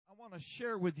want to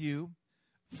share with you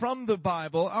from the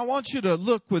Bible. I want you to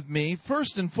look with me,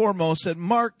 first and foremost, at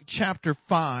Mark chapter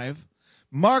 5.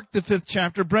 Mark, the 5th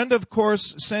chapter. Brenda, of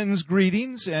course, sends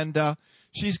greetings, and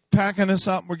she's packing us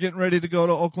up. We're getting ready to go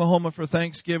to Oklahoma for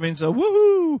Thanksgiving, so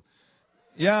woohoo!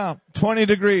 Yeah, 20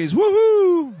 degrees.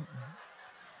 Woohoo!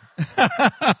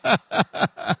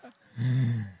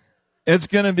 It's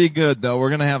going to be good, though. We're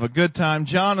going to have a good time.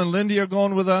 John and Lindy are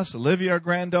going with us. Olivia, our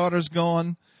granddaughter's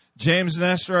going. James and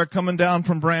Esther are coming down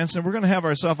from Branson. We're going to have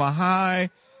ourselves a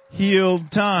high-heeled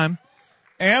time.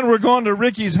 And we're going to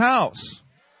Ricky's house.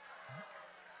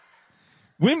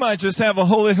 We might just have a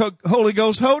Holy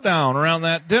Ghost hoedown around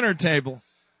that dinner table.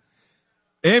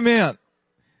 Amen.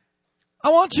 I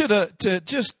want you to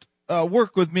just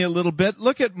work with me a little bit.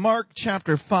 Look at Mark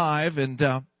chapter 5, and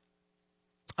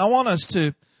I want us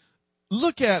to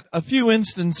look at a few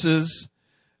instances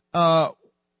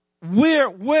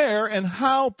where and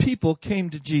how people came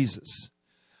to Jesus.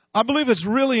 I believe it's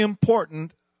really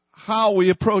important how we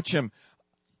approach him.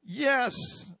 Yes.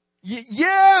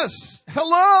 Yes.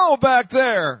 Hello back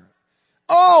there.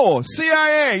 Oh,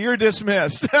 CIA, you're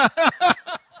dismissed. I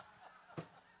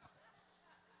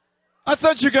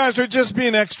thought you guys were just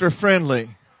being extra friendly.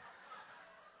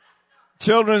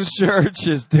 Children's Church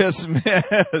is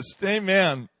dismissed.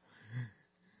 Amen.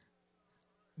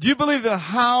 Do you believe that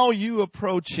how you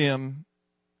approach him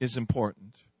is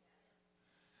important?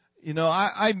 You know,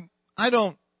 I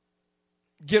don't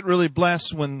get really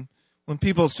blessed when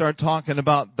people start talking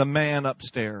about the man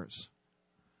upstairs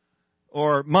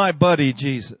or my buddy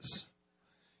Jesus.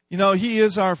 You know, he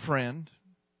is our friend,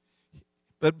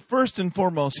 but first and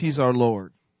foremost, he's our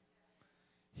Lord.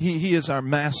 He is our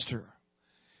master.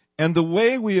 And the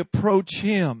way we approach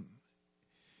him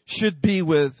should be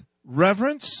with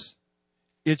reverence.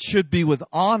 It should be with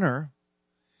honor,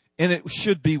 and it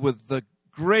should be with the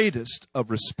greatest of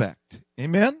respect.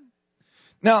 Amen?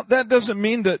 Now, that doesn't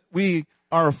mean that we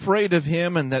are afraid of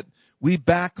him and that we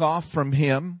back off from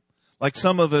him. Like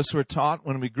some of us were taught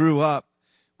when we grew up.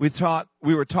 We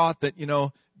were taught that, you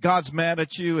know, God's mad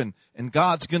at you and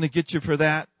God's going to get you for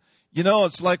that. You know,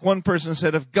 it's like one person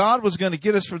said, if God was going to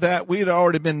get us for that, we'd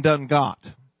already been done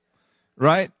got.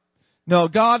 Right? No,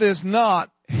 God is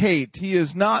not hate. He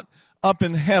is not up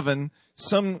in heaven,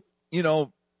 some, you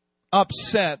know,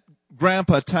 upset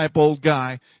grandpa type old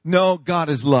guy. No, God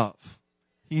is love.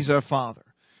 He's our Father.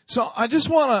 So I just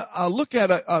want to look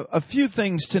at a few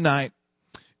things tonight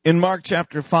in Mark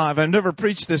chapter 5. I've never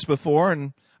preached this before,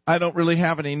 and I don't really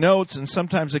have any notes, and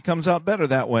sometimes it comes out better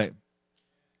that way.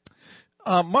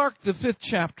 Mark, the 5th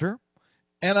chapter,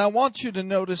 and I want you to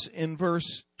notice in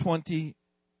verse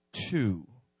 22.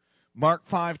 Mark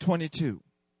 5:22.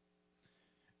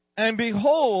 And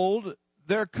behold,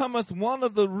 there cometh one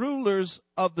of the rulers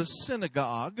of the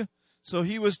synagogue, so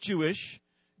he was Jewish,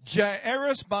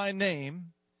 Jairus by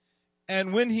name,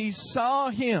 and when Jairus saw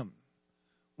him,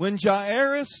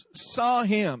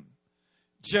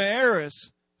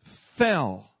 Jairus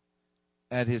fell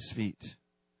at his feet.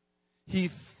 He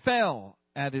fell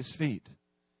at his feet.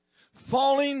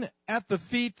 Falling at the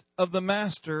feet of the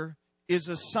master is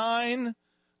a sign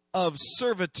of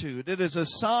servitude. It is a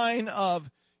sign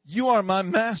of, you are my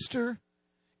master.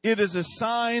 It is a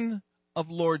sign of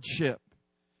lordship.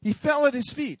 He fell at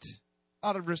his feet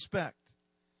out of respect.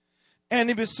 And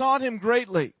he besought him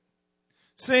greatly,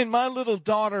 saying, my little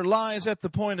daughter lies at the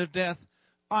point of death.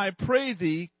 I pray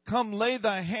thee, come lay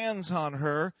thy hands on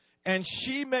her, and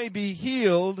she may be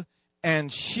healed,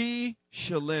 and she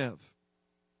shall live.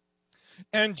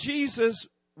 And Jesus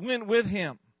went with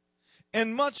him,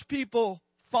 and much people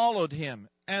followed him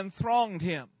and thronged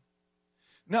him.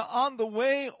 Now, on the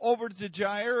way over to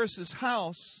Jairus'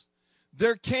 house,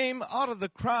 there came out of the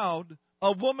crowd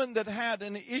a woman that had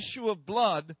an issue of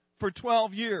blood for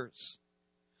 12 years.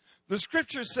 The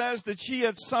scripture says that she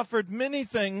had suffered many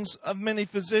things of many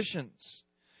physicians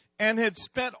and had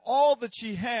spent all that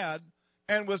she had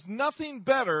and was nothing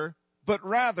better, but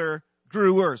rather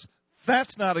grew worse.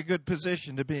 That's not a good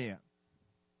position to be in.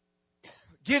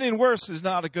 Getting worse is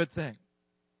not a good thing.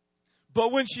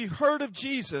 But when she heard of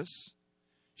Jesus,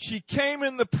 she came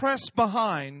in the press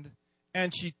behind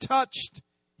and she touched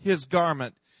his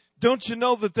garment. Don't you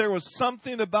know that there was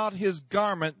something about his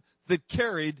garment that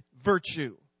carried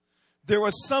virtue? There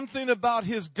was something about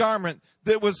his garment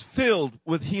that was filled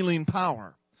with healing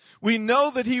power. We know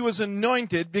that he was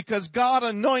anointed because God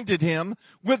anointed him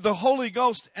with the Holy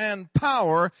Ghost and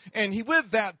power. And with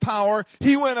that power,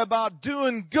 he went about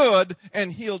doing good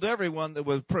and healed everyone that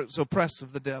was oppressed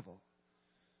of the devil.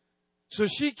 So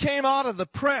she came out of the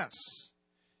press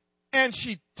and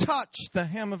she touched the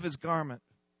hem of his garment.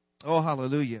 Oh,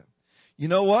 hallelujah. You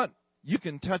know what? you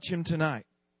can touch him tonight.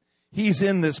 He's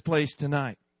in this place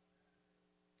tonight.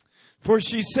 For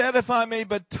she said, if I may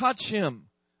but touch him,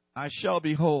 I shall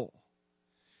be whole.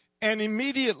 And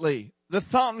immediately the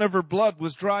fountain of her blood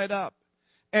was dried up.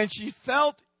 And she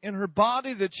felt in her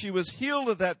body that she was healed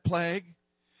of that plague.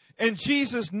 And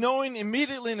Jesus, knowing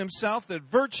immediately in himself that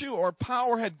virtue or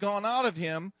power had gone out of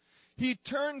him, he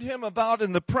turned him about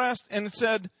in the press and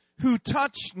said, who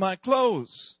touched my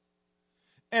clothes?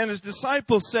 And his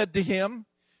disciples said to him,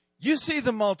 you see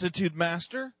the multitude,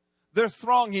 Master. They're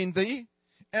thronging thee.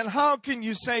 And how can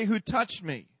you say, who touched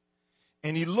me?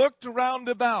 And he looked around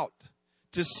about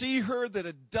to see her that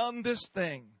had done this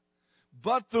thing.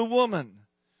 But the woman,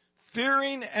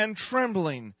 fearing and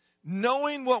trembling,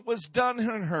 knowing what was done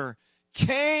in her,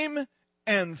 came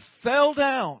and fell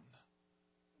down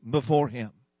before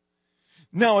him.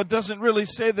 Now, it doesn't really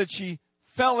say that she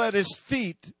fell at his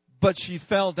feet, but she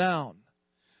fell down.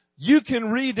 You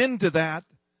can read into that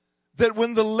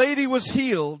when the lady was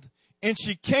healed and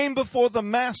she came before the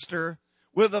Master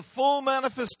with a full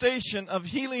manifestation of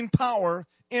healing power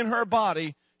in her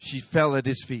body, she fell at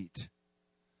his feet.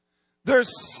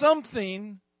 There's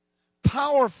something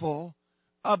powerful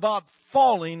about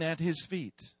falling at his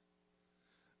feet.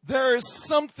 There is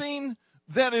something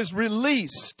that is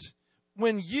released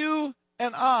when you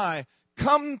and I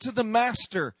come to the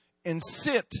Master and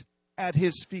sit at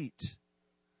his feet.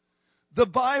 The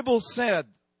Bible said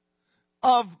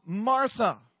of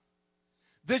Martha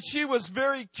that she was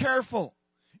very careful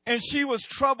and she was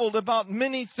troubled about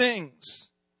many things.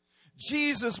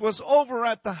 Jesus was over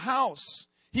at the house.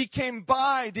 He came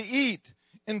by to eat,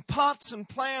 and pots and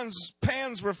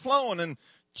pans were flowing, and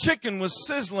chicken was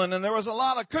sizzling, and there was a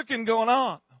lot of cooking going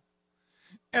on.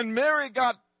 And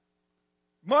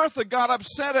Martha got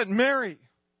upset at Mary.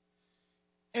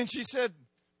 And she said,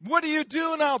 what are you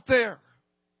doing out there?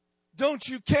 Don't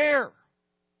you care?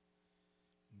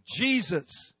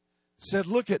 Jesus said,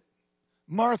 look at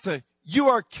Martha, you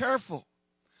are careful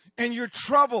and you're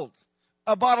troubled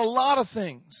about a lot of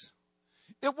things.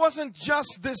 It wasn't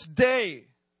just this day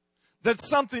that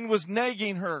something was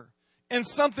nagging her and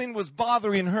something was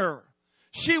bothering her.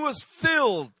 She was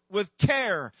filled with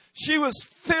care. She was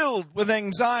filled with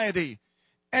anxiety.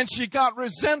 And she got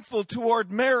resentful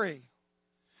toward Mary.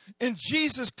 And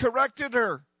Jesus corrected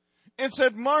her and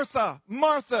said, Martha,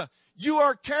 Martha, you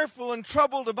are careful and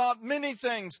troubled about many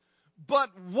things, but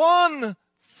one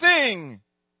thing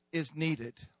is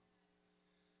needed.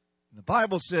 The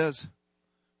Bible says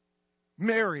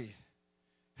Mary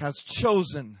has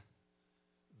chosen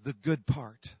the good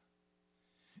part.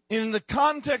 In the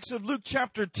context of Luke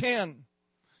chapter 10,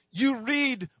 you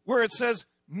read where it says,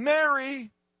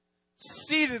 Mary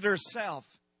seated herself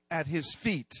at his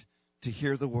feet to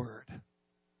hear the word.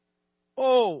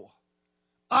 Oh,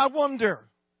 I wonder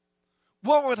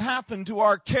what would happen to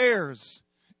our cares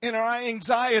and our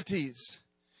anxieties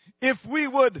if we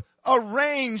would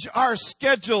arrange our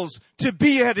schedules to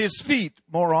be at his feet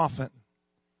more often.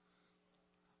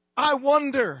 I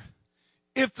wonder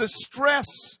if the stress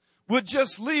would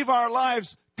just leave our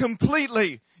lives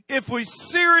completely if we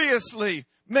seriously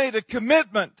made a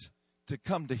commitment to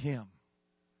come to him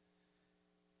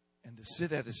and to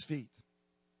sit at his feet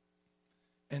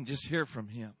and just hear from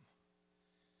him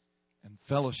and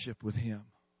fellowship with him.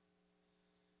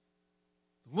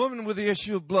 The woman with the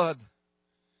issue of blood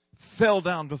fell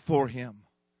down before him,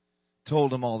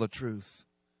 told him all the truth.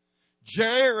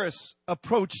 Jairus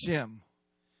approached him,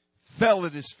 fell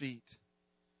at his feet,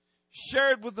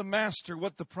 shared with the Master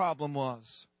what the problem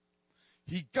was.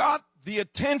 He got the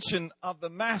attention of the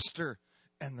Master,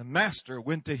 and the Master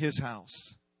went to his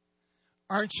house.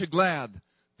 Aren't you glad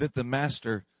that the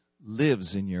Master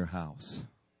lives in your house?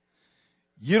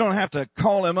 You don't have to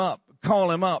call him up,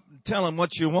 and tell him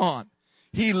what you want.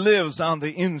 He lives on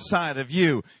the inside of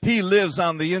you. He lives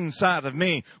on the inside of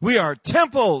me. We are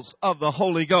temples of the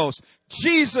Holy Ghost.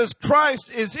 Jesus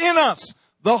Christ is in us,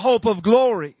 the hope of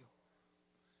glory.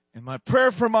 And my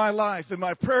prayer for my life and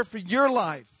my prayer for your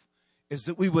life is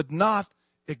that we would not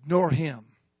ignore him,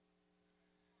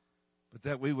 but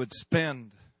that we would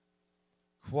spend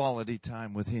quality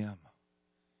time with him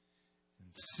and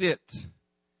sit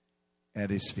at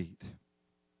his feet.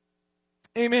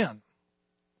 Amen.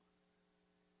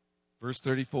 Verse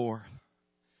 34.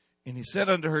 And he said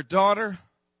unto her, daughter,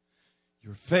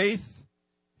 your faith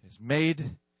has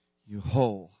made you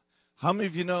whole. How many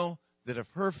of you know that if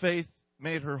her faith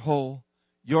made her whole,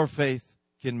 your faith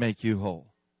can make you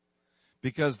whole?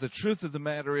 Because the truth of the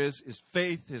matter is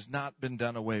faith has not been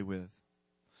done away with.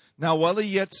 Now while he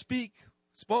yet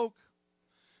spoke,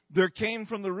 there came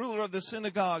from the ruler of the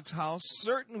synagogue's house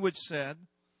certain which said,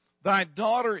 Thy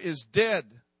daughter is dead.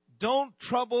 Don't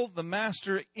trouble the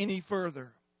master any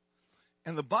further.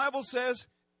 And the Bible says,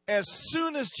 as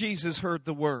soon as Jesus heard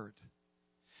the word,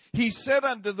 he said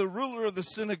unto the ruler of the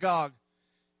synagogue,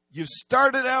 you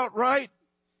started out right.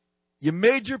 You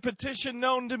made your petition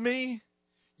known to me.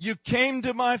 You came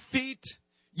to my feet.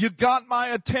 You got my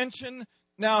attention.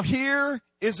 Now here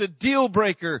is a deal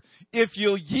breaker. If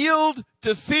you'll yield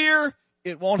to fear,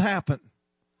 it won't happen.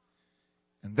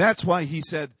 And that's why he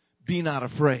said, be not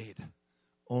afraid,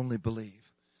 only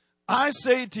believe. I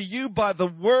say to you by the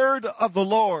word of the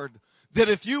Lord, that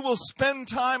if you will spend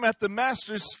time at the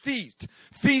Master's feet,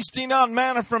 feasting on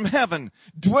manna from heaven,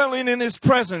 dwelling in his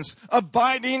presence,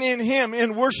 abiding in him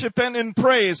in worship and in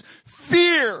praise,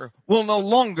 fear will no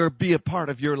longer be a part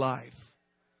of your life.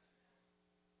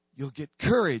 You'll get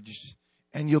courage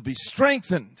and you'll be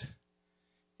strengthened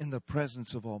in the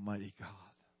presence of Almighty God.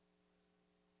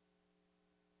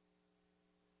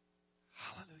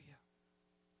 Hallelujah.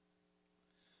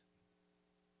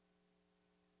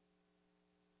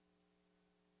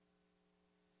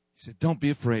 He said, don't be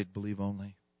afraid, believe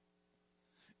only.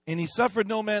 And he suffered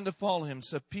no man to follow him,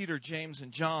 except Peter, James,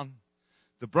 and John,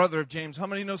 the brother of James. How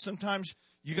many know sometimes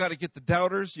you got to get the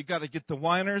doubters, you got to get the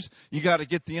whiners, you got to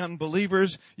get the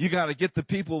unbelievers, you got to get the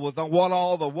people with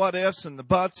all the what ifs and the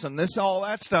buts and this, all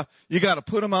that stuff. You got to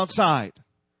put them outside.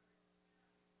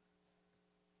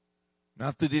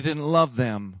 Not that he didn't love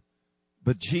them,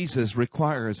 but Jesus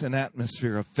requires an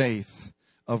atmosphere of faith,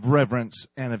 of reverence,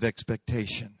 and of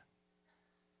expectation.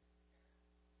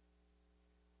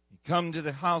 Come to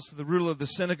the house of the ruler of the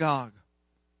synagogue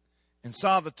and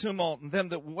saw the tumult and them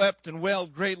that wept and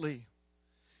wailed greatly.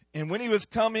 And when he was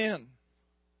come in,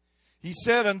 he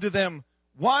said unto them,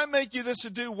 why make you this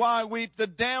ado? Why weep? The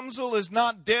damsel is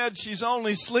not dead. She's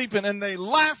only sleeping. And they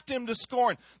laughed him to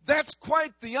scorn. That's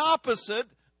quite the opposite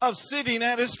of sitting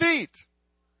at his feet.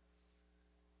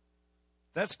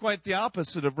 That's quite the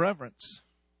opposite of reverence.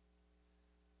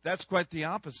 That's quite the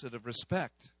opposite of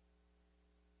respect.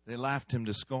 They laughed him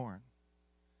to scorn.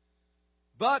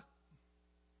 But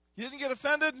he didn't get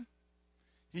offended.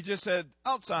 He just said,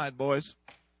 outside, boys.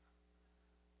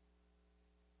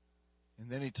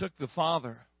 And then he took the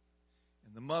father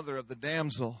and the mother of the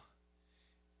damsel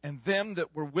and them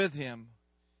that were with him,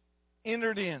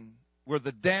 entered in where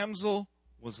the damsel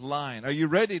was lying. Are you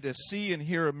ready to see and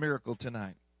hear a miracle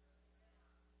tonight?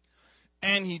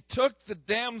 And he took the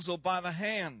damsel by the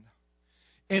hand,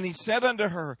 and he said unto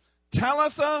her,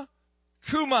 Talitha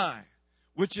cumi,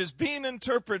 which is being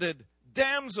interpreted,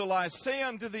 damsel, I say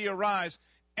unto thee, arise.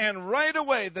 And right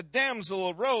away the damsel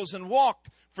arose and walked,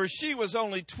 for she was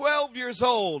only 12 years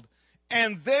old.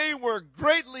 And they were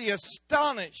greatly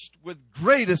astonished with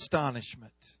great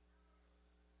astonishment.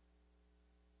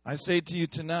 I say to you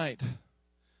tonight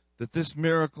that this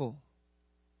miracle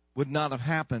would not have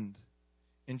happened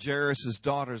in Jairus'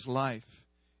 daughter's life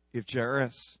if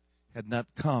Jairus had not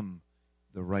come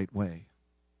the right way.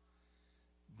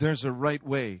 There's a right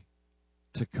way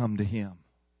to come to him.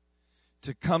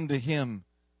 To come to him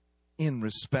in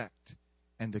respect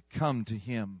and to come to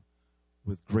him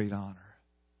with great honor.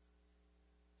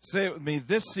 Say it with me,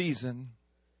 this season,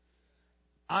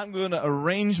 I'm going to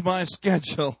arrange my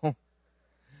schedule.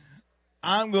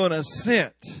 I'm going to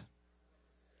sit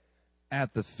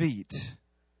at the feet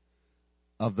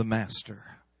of the Master.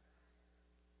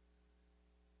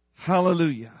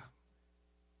 Hallelujah.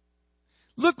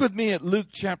 Look with me at Luke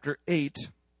chapter 8,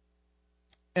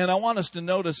 and I want us to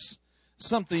notice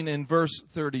something in verse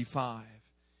 35.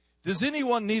 Does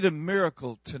anyone need a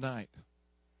miracle tonight?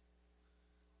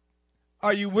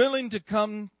 Are you willing to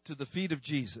come to the feet of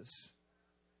Jesus?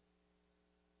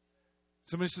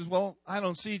 Somebody says, well, I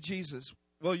don't see Jesus.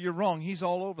 Well, you're wrong. He's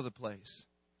all over the place.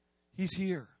 He's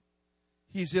here.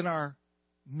 He's in our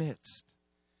midst.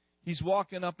 He's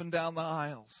walking up and down the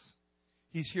aisles.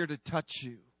 He's here to touch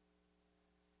you.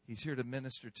 He's here to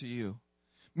minister to you.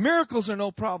 Miracles are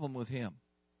no problem with him.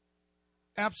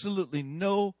 Absolutely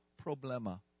no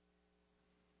problema.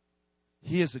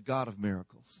 He is a God of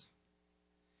miracles.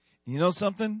 You know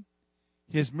something?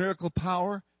 His miracle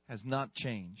power has not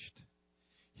changed.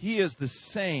 He is the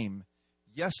same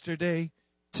yesterday,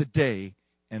 today,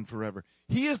 and forever.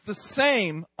 He is the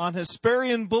same on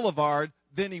Hesperian Boulevard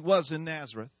than he was in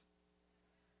Nazareth.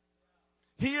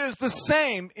 He is the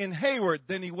same in Hayward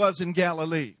than he was in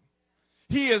Galilee.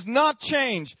 He has not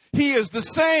changed. He is the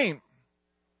same.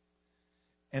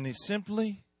 And he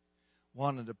simply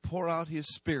wanted to pour out his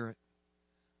Spirit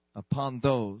upon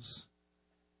those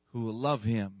who will love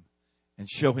him and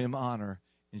show him honor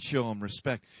and show him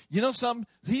respect. You know something?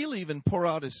 He'll even pour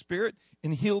out his Spirit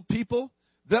and heal people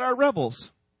that are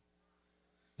rebels.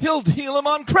 He'll heal him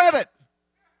on credit.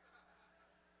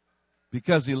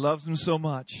 Because he loves him so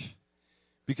much.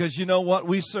 Because you know what?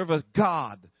 We serve a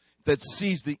God that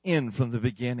sees the end from the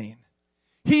beginning.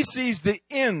 He sees the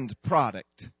end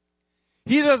product.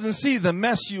 He doesn't see the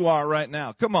mess you are right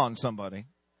now. Come on, somebody.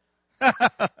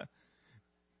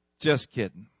 Just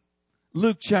kidding.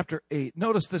 Luke chapter 8.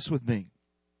 Notice this with me.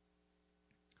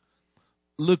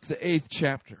 Luke the 8th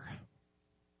chapter.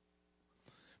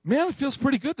 Man, it feels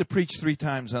pretty good to preach 3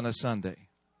 times on a Sunday.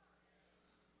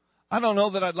 I don't know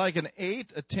that I'd like an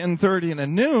 8, a 10:30, and a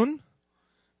noon.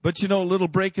 But you know, a little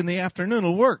break in the afternoon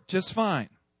will work just fine.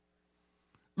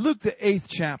 Luke the 8th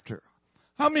chapter.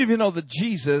 How many of you know that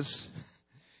Jesus,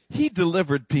 he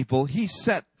delivered people. He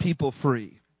set people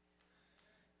free.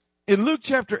 In Luke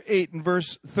chapter 8 and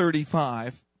verse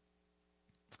 35,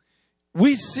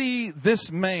 we see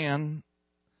this man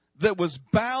that was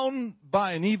bound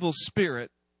by an evil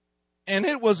spirit, and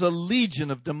it was a legion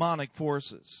of demonic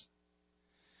forces.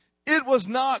 It was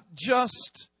not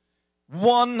just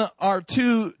 1 or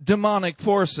 2 demonic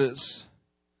forces,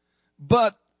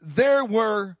 but there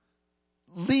were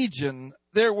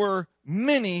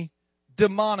many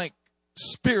demonic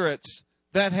spirits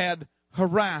that had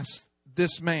harassed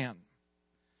this man.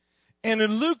 And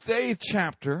in Luke the 8th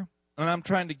chapter, and I'm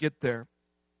trying to get there,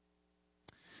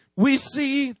 we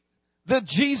see that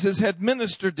Jesus had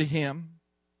ministered to him,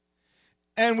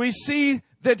 and we see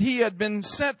that he had been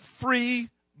set free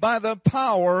by the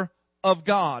power of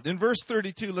God. In verse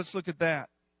 32, let's look at that.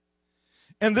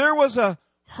 And there was a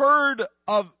herd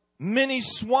of many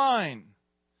swine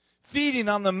feeding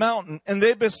on the mountain, and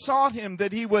they besought him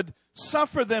that he would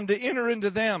suffer them to enter into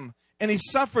them. And he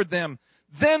suffered them.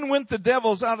 Then went the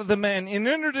devils out of the man and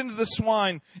entered into the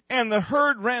swine, and the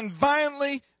herd ran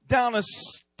violently down a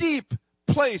steep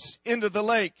place into the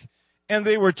lake, and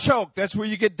they were choked. That's where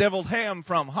you get deviled ham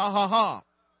from. Ha, ha, ha.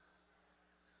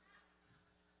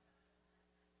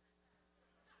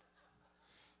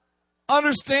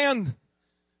 Understand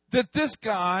that this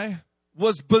guy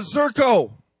was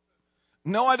berserko.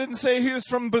 No, I didn't say he was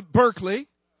from Berkeley.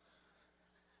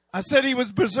 I said he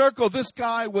was berserko. This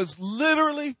guy was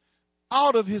literally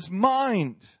out of his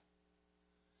mind.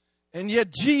 And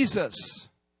yet Jesus,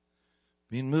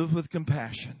 being moved with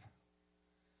compassion,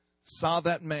 saw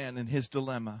that man in his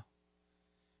dilemma.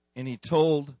 And he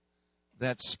told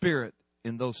that spirit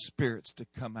and those spirits to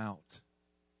come out.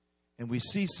 And we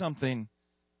see something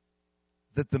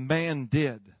that the man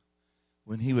did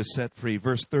when he was set free.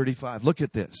 Verse 35. Look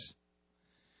at this.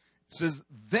 It says,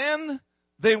 then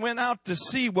they went out to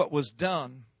see what was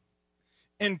done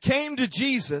and came to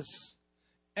Jesus,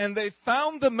 and they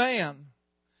found the man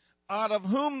out of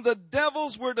whom the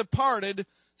devils were departed,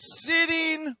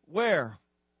 sitting where?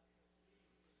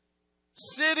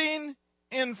 Sitting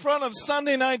in front of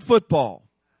Sunday night football.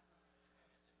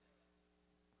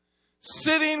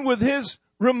 Sitting with his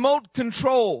remote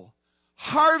control,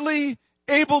 hardly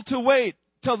able to wait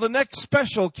till the next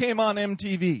special came on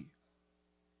MTV.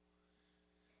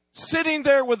 Sitting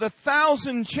there with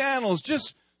 1,000 channels,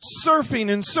 just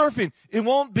surfing and surfing. It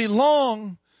won't be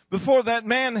long before that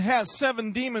man has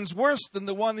 7 demons worse than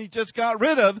the one he just got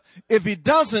rid of if he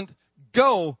doesn't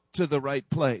go to the right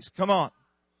place. Come on.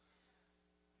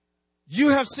 You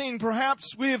have seen,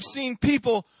 perhaps we have seen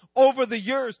people over the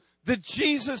years that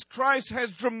Jesus Christ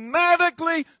has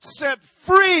dramatically set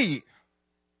free.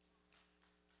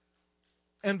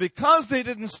 And because they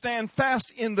didn't stand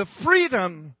fast in the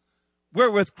freedom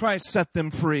wherewith Christ set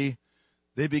them free,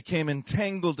 they became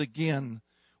entangled again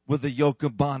with the yoke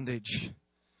of bondage.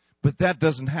 But that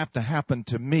doesn't have to happen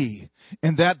to me,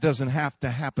 and that doesn't have to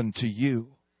happen to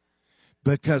you,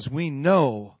 because we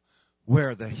know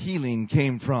where the healing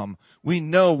came from. We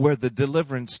know where the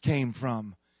deliverance came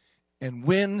from. And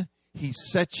when he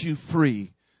sets you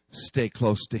free, stay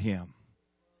close to him.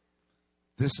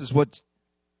 This is what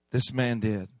this man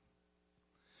did.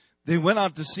 They went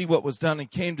out to see what was done and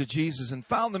came to Jesus and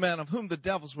found the man of whom the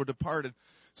devils were departed,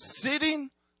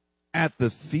 sitting at the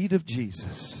feet of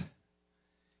Jesus.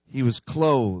 He was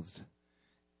clothed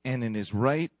and in his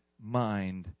right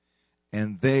mind,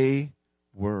 and they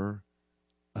were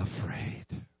afraid.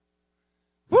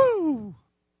 Woo!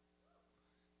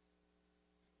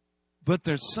 But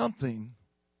there's something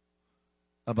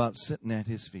about sitting at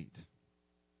his feet.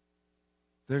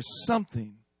 There's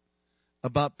something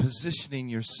about positioning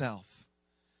yourself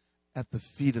at the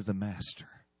feet of the Master.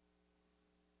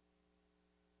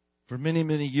 For many,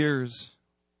 many years,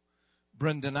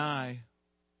 Brenda and I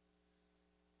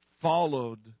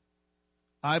followed,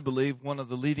 I believe, one of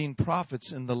the leading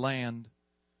prophets in the land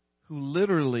who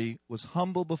literally was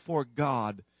humble before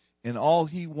God And all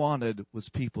he wanted was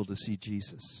people to see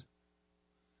Jesus.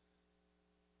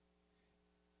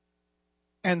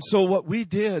 And so what we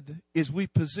did is we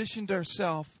positioned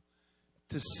ourselves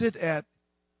to sit at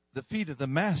the feet of the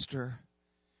Master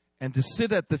and to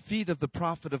sit at the feet of the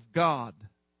prophet of God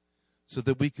so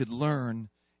that we could learn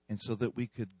and so that we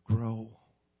could grow.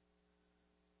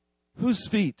 Whose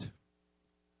feet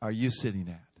are you sitting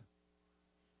at?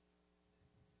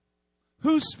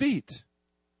 Whose feet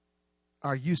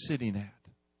are you sitting at?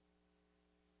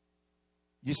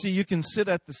 You see, you can sit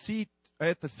at the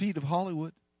feet of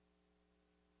Hollywood.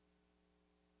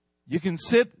 You can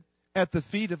sit at the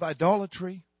feet of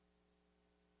idolatry.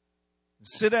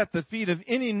 Sit at the feet of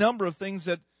any number of things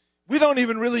that we don't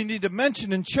even really need to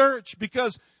mention in church,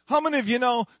 because how many of you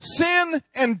know sin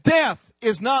and death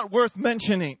is not worth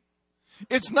mentioning?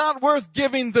 It's not worth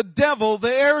giving the devil the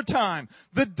airtime.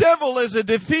 The devil is a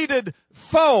defeated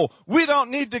foe. We don't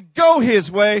need to go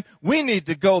his way. We need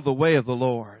to go the way of the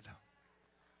Lord.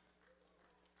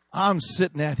 I'm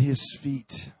sitting at his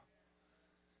feet.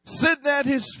 Sitting at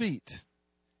his feet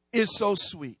is so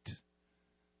sweet.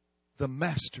 The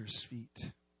Master's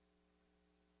feet.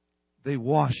 They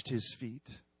washed his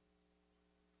feet.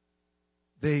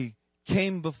 They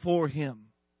came before him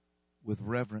with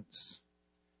reverence.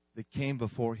 They came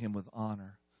before him with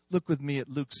honor. Look with me at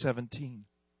Luke 17.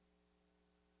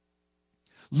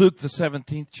 Luke, the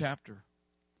 17th chapter.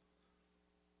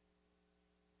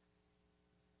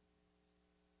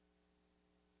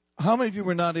 How many of you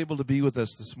were not able to be with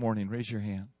us this morning? Raise your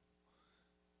hand.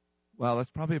 Well,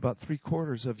 that's probably about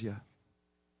 3/4 of you.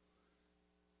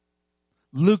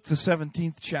 Luke, the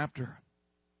 17th chapter.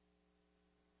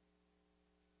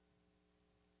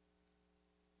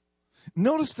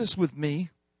 Notice this with me.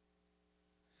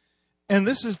 And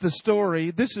this is the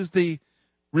story, this is the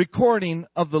recording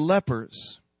of the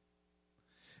lepers.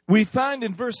 We find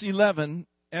in verse 11,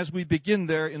 as we begin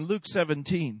there in Luke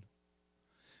 17,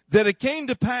 that it came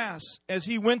to pass as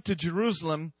he went to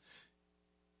Jerusalem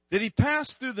that he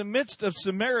passed through the midst of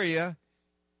Samaria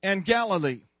and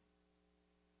Galilee.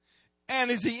 And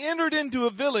as he entered into a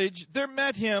village, there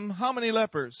met him how many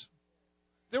lepers?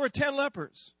 There were 10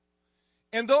 lepers.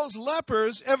 And those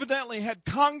lepers evidently had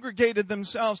congregated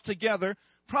themselves together,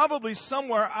 probably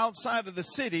somewhere outside of the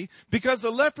city, because a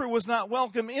leper was not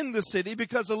welcome in the city,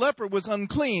 because a leper was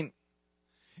unclean.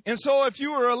 And so if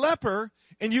you were a leper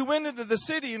and you went into the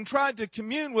city and tried to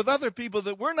commune with other people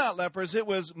that were not lepers, it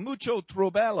was mucho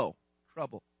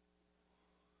trouble.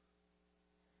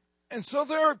 And so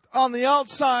they're on the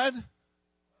outside.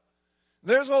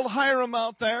 There's old Hiram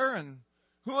out there and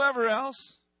whoever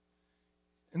else.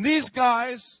 And these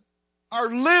guys are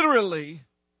literally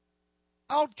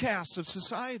outcasts of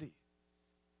society.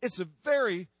 It's a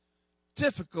very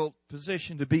difficult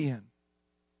position to be in.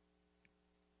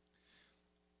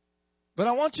 But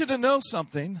I want you to know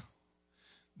something.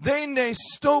 They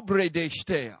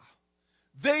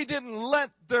didn't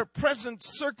let their present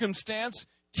circumstance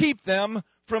keep them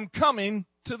from coming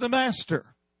to the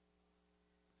Master.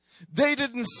 They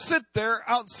didn't sit there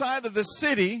outside of the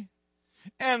city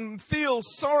and feel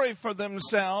sorry for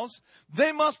themselves.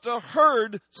 They must have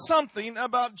heard something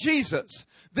about Jesus.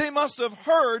 They must have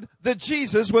heard that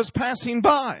Jesus was passing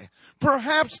by.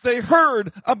 Perhaps they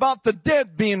heard about the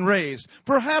dead being raised.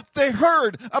 Perhaps they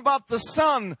heard about the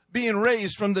Son being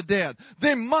raised from the dead.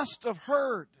 They must have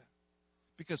heard,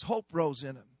 because hope rose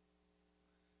in them.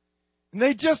 And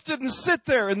they just didn't sit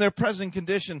there in their present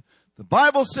condition. The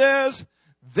Bible says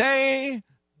they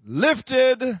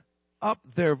lifted up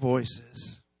their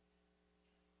voices.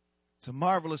 It's a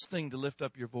marvelous thing to lift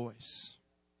up your voice.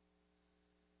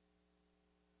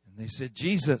 And they said,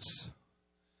 Jesus,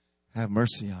 have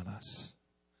mercy on us.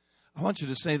 I want you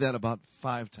to say that about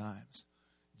 5 times.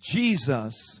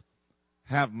 Jesus,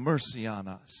 have mercy on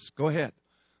us. Go ahead.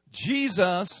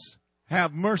 Jesus,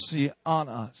 have mercy on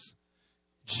us.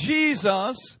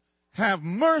 Jesus, have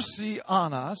mercy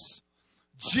on us.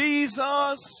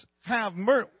 Jesus, have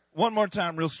mercy. One more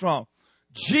time, real strong.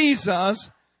 Jesus.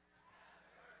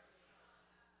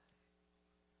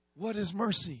 What is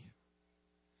mercy?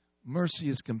 Mercy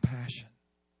is compassion.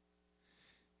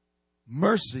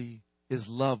 Mercy is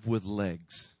love with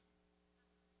legs.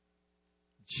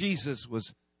 Jesus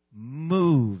was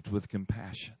moved with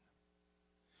compassion.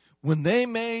 When they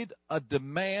made a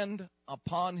demand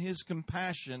upon his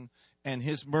compassion and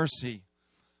his mercy,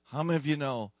 how many of you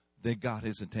know they got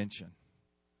his attention?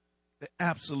 They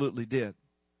absolutely did.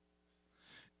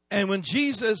 And when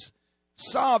Jesus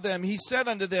saw them, he said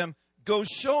unto them, go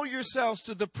show yourselves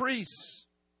to the priests.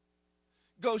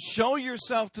 Go show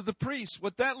yourself to the priests.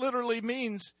 What that literally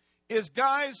means is,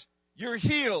 guys, you're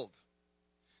healed.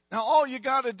 Now, all you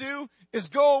got to do is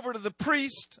go over to the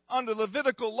priest under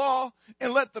Levitical law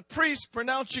and let the priest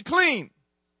pronounce you clean.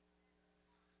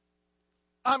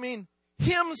 I mean,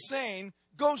 him saying,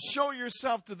 go show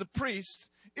yourself to the priest,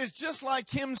 is just like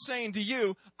him saying to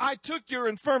you, I took your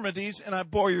infirmities and I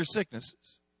bore your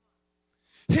sicknesses.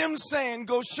 Him saying,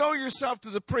 go show yourself to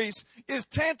the priest, is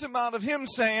tantamount of him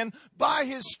saying, by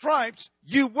his stripes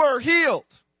you were healed.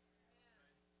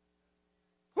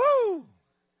 Woo!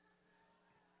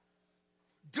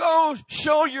 Go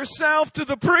show yourself to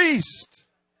the priest.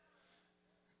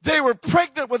 They were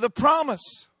pregnant with a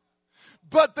promise,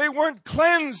 but they weren't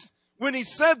cleansed when he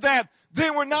said that. They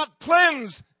were not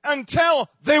cleansed until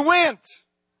they went.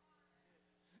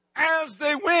 As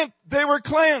they went, they were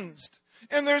cleansed.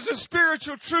 And there's a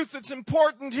spiritual truth that's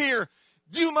important here.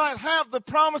 You might have the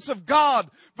promise of God,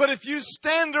 but if you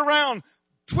stand around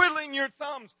twiddling your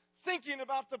thumbs, thinking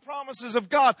about the promises of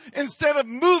God, instead of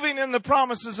moving in the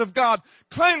promises of God,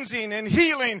 cleansing and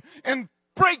healing and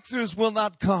breakthroughs will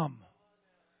not come.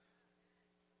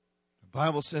 The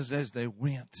Bible says as they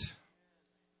went,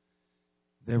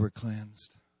 they were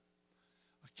cleansed.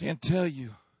 I can't tell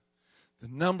you the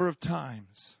number of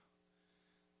times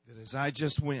that as I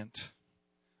just went,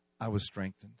 I was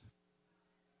strengthened.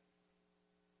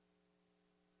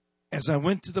 As I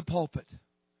went to the pulpit,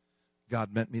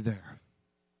 God met me there.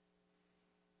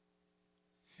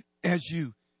 As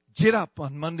you get up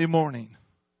on Monday morning,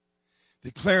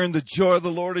 declaring the joy of the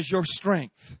Lord is your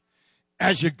strength,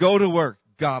 as you go to work,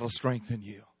 God will strengthen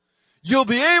you. You'll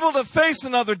be able to face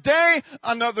another day,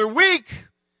 another week,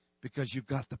 because you've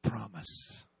got the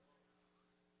promise.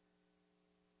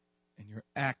 And you're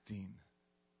acting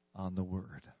on the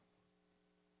word.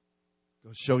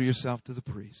 Go show yourself to the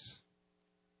priests.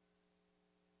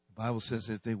 The Bible says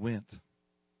as they went,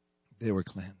 they were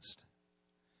cleansed.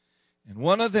 And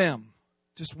one of them,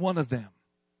 just one of them,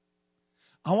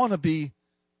 I want to be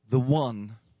the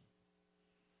 1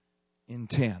 in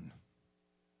 10.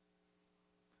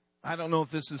 I don't know if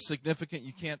this is significant.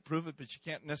 You can't prove it, but you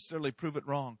can't necessarily prove it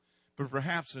wrong. But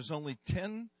perhaps there's only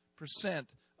 10%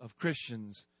 of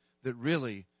Christians that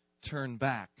really turn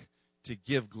back to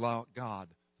give God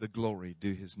the glory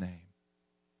due his name.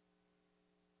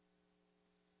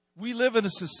 We live in a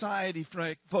society,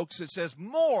 folks, that says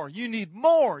more. You need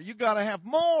more. You got to have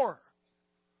more.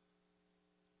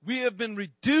 We have been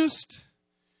reduced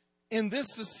in this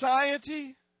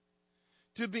society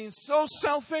to being so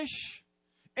selfish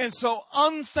and so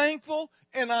unthankful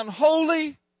and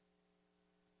unholy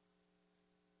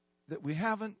that we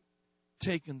haven't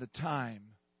taken the time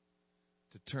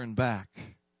to turn back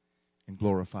and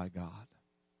glorify God.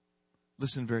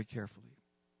 Listen very carefully.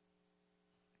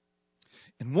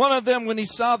 And one of them, when he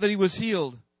saw that he was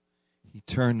healed, he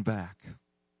turned back.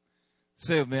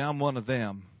 Say with me, I'm one of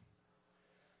them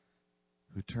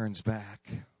who turns back.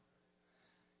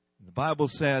 And the Bible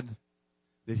said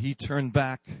that he turned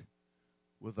back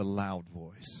with a loud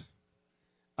voice.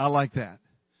 I like that.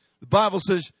 The Bible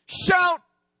says, shout!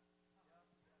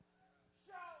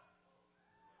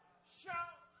 Shout!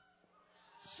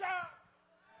 Shout!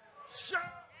 Shout!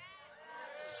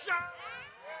 Shout!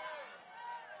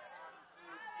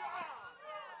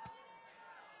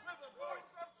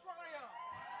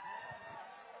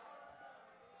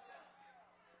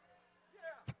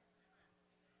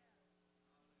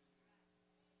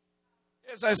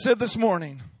 As I said this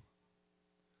morning,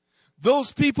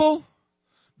 those people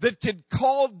that get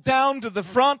called down to the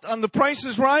front on The Price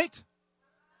is Right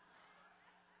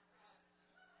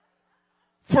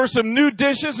for some new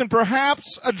dishes and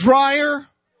perhaps a dryer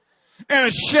and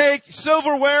a shake,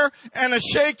 silverware and a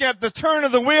shake at the turn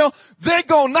of the wheel, they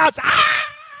go nuts. Ah!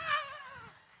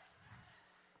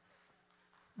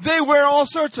 They wear all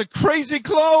sorts of crazy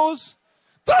clothes.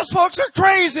 Those folks are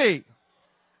crazy.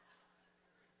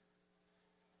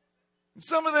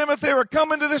 Some of them, if they were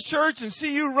coming to this church and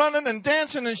see you running and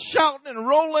dancing and shouting and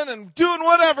rolling and doing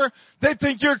whatever, they'd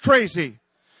think you're crazy.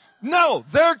 No,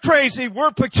 they're crazy.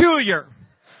 We're peculiar.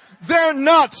 They're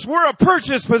nuts. We're a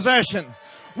purchased possession.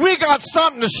 We got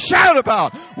something to shout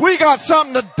about. We got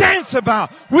something to dance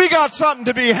about. We got something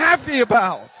to be happy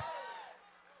about.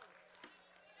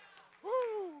 Woo.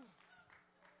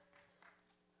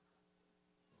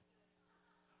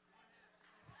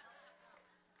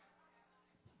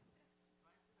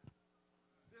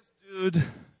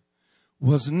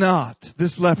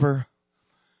 This leper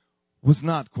was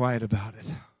not quiet about it.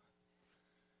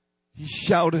 He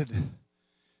shouted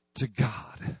to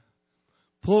God.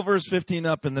 Pull verse 15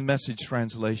 up in the Message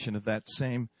translation of that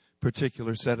same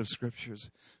particular set of scriptures.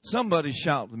 Somebody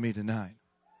shout with me tonight.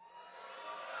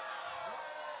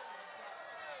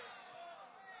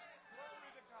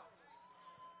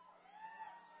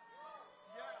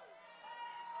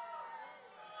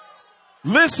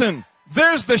 Listen,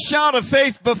 there's the shout of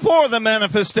faith before the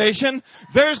manifestation.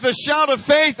 There's the shout of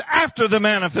faith after the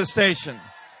manifestation.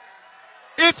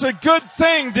 It's a good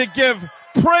thing to give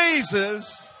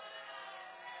praises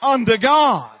unto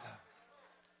God.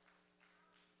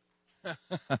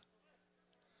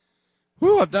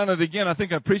 Whew, I've done it again. I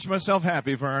think I preached myself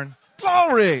happy, Vern.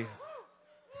 Glory!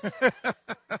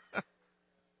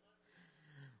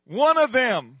 One of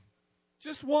them,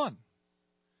 just one.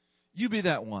 You be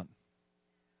that one.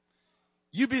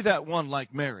 You be that one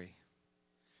like Mary.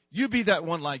 You be that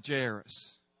one like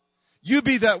Jairus. You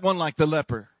be that one like the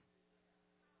leper.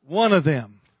 One of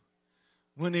them.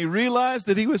 When he realized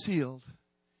that he was healed,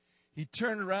 he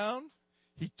turned around,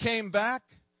 he came back,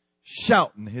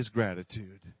 shouting his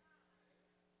gratitude.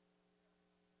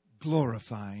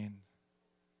 Glorifying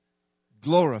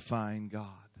God.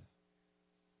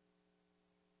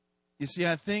 You see,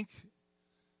 I think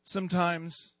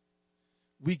sometimes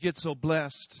we get so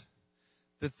blessed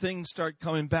that things start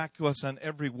coming back to us on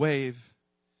every wave.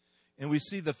 And we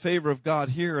see the favor of God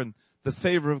here and the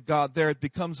favor of God there. It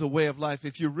becomes a way of life.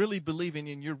 If you're really believing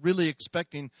and you're really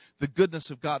expecting the goodness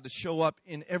of God to show up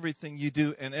in everything you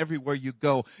do and everywhere you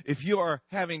go, if you are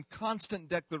having constant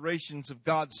declarations of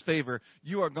God's favor,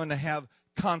 you are going to have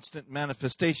constant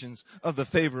manifestations of the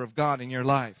favor of God in your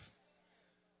life.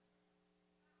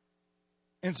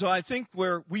 And so I think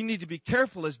where we need to be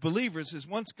careful as believers is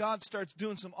once God starts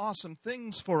doing some awesome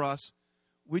things for us,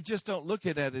 we just don't look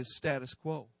at it as status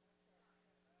quo.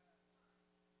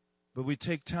 But we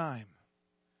take time.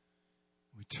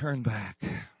 We turn back.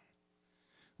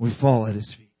 We fall at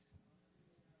His feet.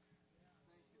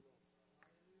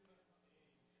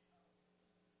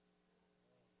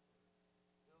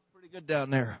 Pretty good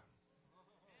down there.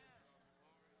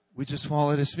 We just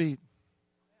fall at His feet.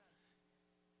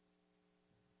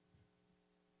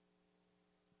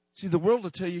 See, the world will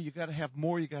tell you got to have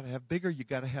more, you got to have bigger, you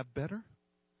got to have better.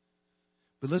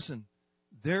 But listen,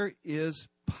 there is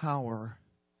power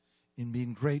in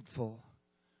being grateful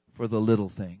for the little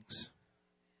things.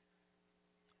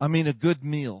 I mean, a good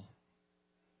meal.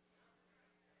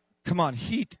 Come on,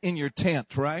 heat in your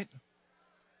tent, right?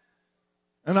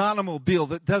 An automobile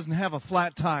that doesn't have a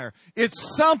flat tire.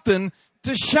 It's something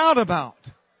to shout about.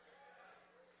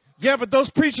 Yeah, but those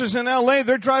preachers in L.A.,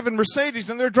 they're driving Mercedes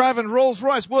and they're driving Rolls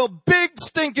Royce. Well, big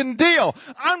stinking deal.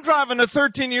 I'm driving a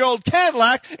 13-year-old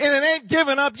Cadillac and it ain't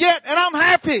given up yet, and I'm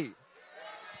happy.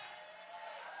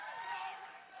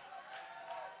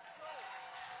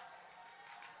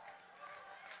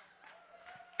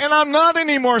 And I'm not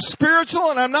any more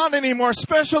spiritual and I'm not any more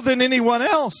special than anyone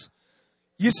else.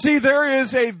 You see, there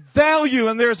is a value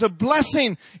and there's a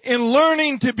blessing in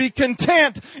learning to be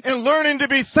content and learning to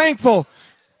be thankful.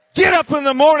 Get up in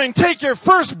the morning, take your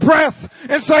first breath,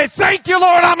 and say, "Thank you,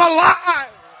 Lord, I'm alive."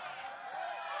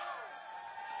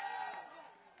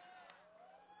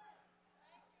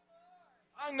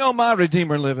 I know my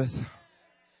Redeemer liveth.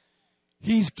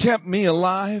 He's kept me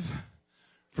alive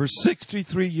for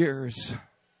 63 years.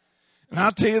 And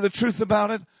I'll tell you the truth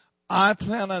about it, I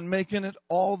plan on making it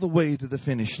all the way to the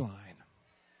finish line.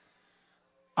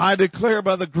 I declare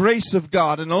by the grace of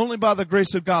God, and only by the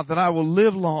grace of God, that I will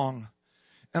live long.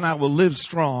 And I will live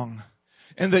strong.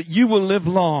 And that you will live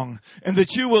long. And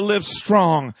that you will live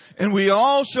strong. And we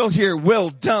all shall hear, "Well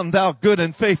done, thou good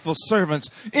and faithful servants.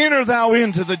 Enter thou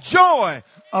into the joy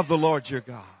of the Lord your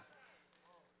God."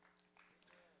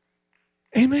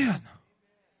 Amen.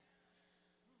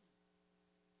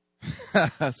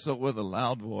 So with a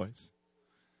loud voice.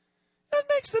 That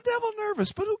makes the devil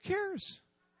nervous, but who cares?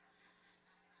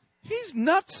 He's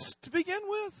nuts to begin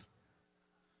with.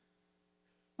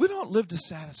 We don't live to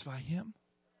satisfy him.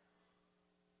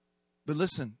 But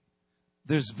listen,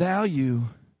 there's value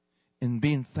in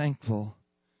being thankful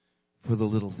for the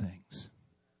little things.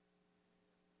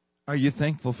 Are you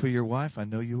thankful for your wife? I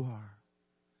know you are.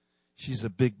 She's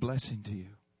a big blessing to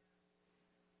you.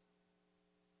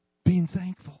 Being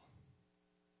thankful.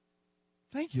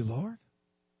 Thank you, Lord.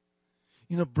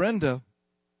 You know, Brenda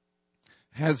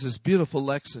has this beautiful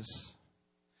Lexus,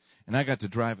 and I got to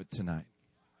drive it tonight.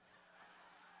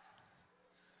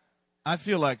 I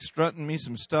feel like strutting me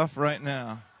some stuff right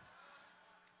now.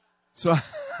 So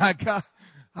I got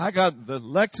the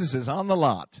Lexus is on the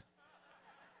lot.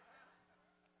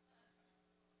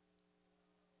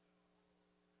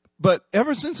 But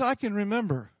ever since I can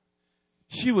remember,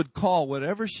 she would call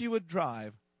whatever she would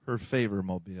drive her favor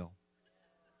mobile.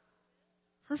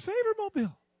 Her favor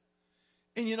mobile.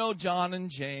 And you know, John and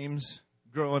James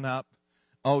growing up,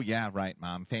 "Oh yeah, right,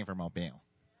 Mom, favor mobile."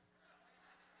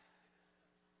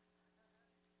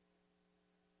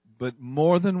 But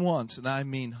more than once, and I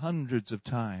mean hundreds of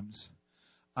times,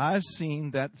 I've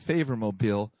seen that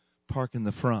Favormobile park in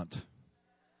the front.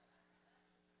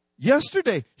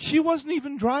 Yesterday, she wasn't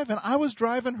even driving. I was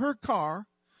driving her car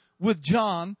with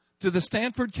John to the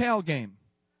Stanford Cal game.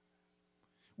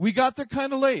 We got there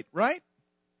kind of late, right?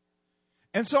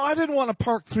 And so I didn't want to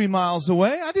park 3 miles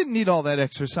away. I didn't need all that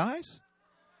exercise.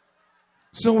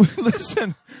 So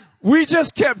listen, we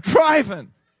just kept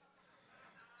driving.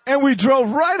 And we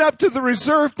drove right up to the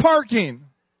reserved parking.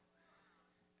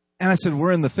 And I said,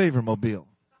 we're in the Favormobile.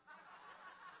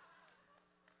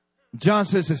 John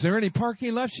says, is there any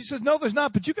parking left? She says, no, there's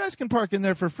not, but you guys can park in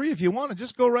there for free if you want to.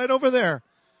 Just go right over there.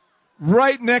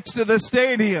 Right next to the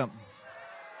stadium.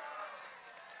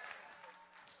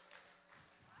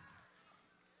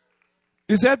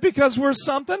 Is that because we're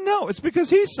something? No, it's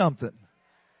because he's something.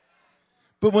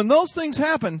 But when those things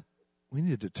happen, we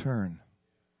need to turn.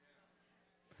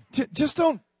 Just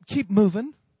don't keep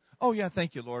moving. Oh, yeah,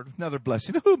 thank you, Lord. Another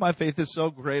blessing. Oh, my faith is so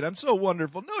great. I'm so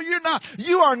wonderful. No, you're not.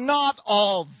 You are not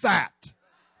all that.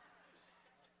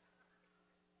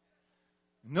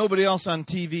 Nobody else on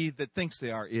TV that thinks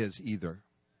they are is either.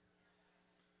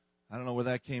 I don't know where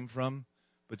that came from,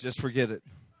 but just forget it.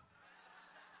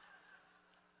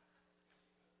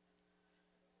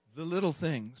 The little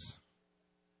things.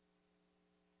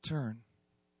 Turn.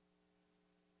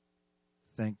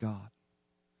 Thank God.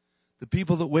 The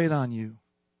people that wait on you.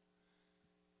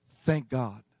 Thank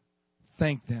God.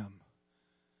 Thank them.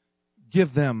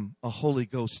 Give them a Holy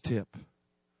Ghost tip.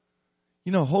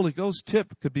 You know, Holy Ghost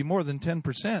tip could be more than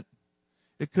 10%.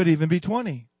 It could even be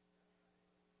 20%.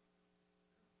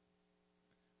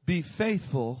 Be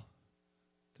faithful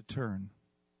to turn.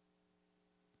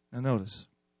 Now notice.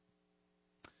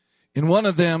 In one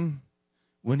of them,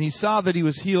 when he saw that he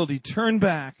was healed, he turned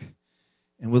back,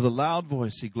 and with a loud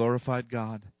voice he glorified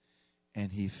God.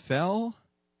 And he fell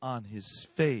on his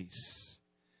face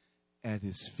at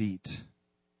his feet.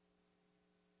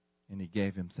 And he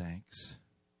gave him thanks.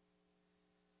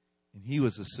 And he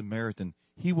was a Samaritan.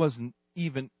 He wasn't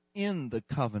even in the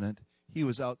covenant. He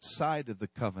was outside of the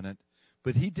covenant.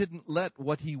 But he didn't let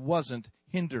what he wasn't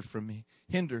hinder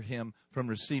him from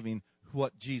receiving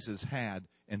what Jesus had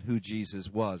and who Jesus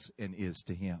was and is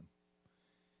to him.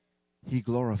 He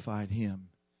glorified him.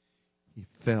 He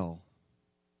fell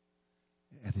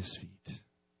at his feet.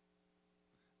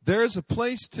 There's a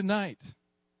place tonight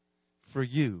for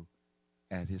you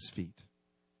at his feet.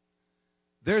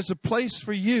 There's a place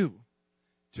for you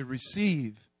to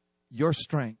receive your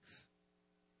strength,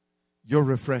 your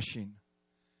refreshing,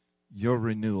 your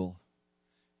renewal,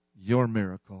 your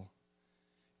miracle,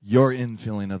 your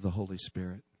infilling of the Holy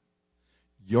Spirit,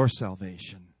 your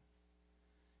salvation,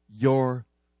 your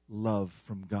love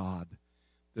from God.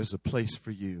 There's a place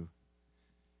for you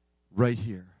right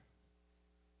here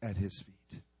at his feet.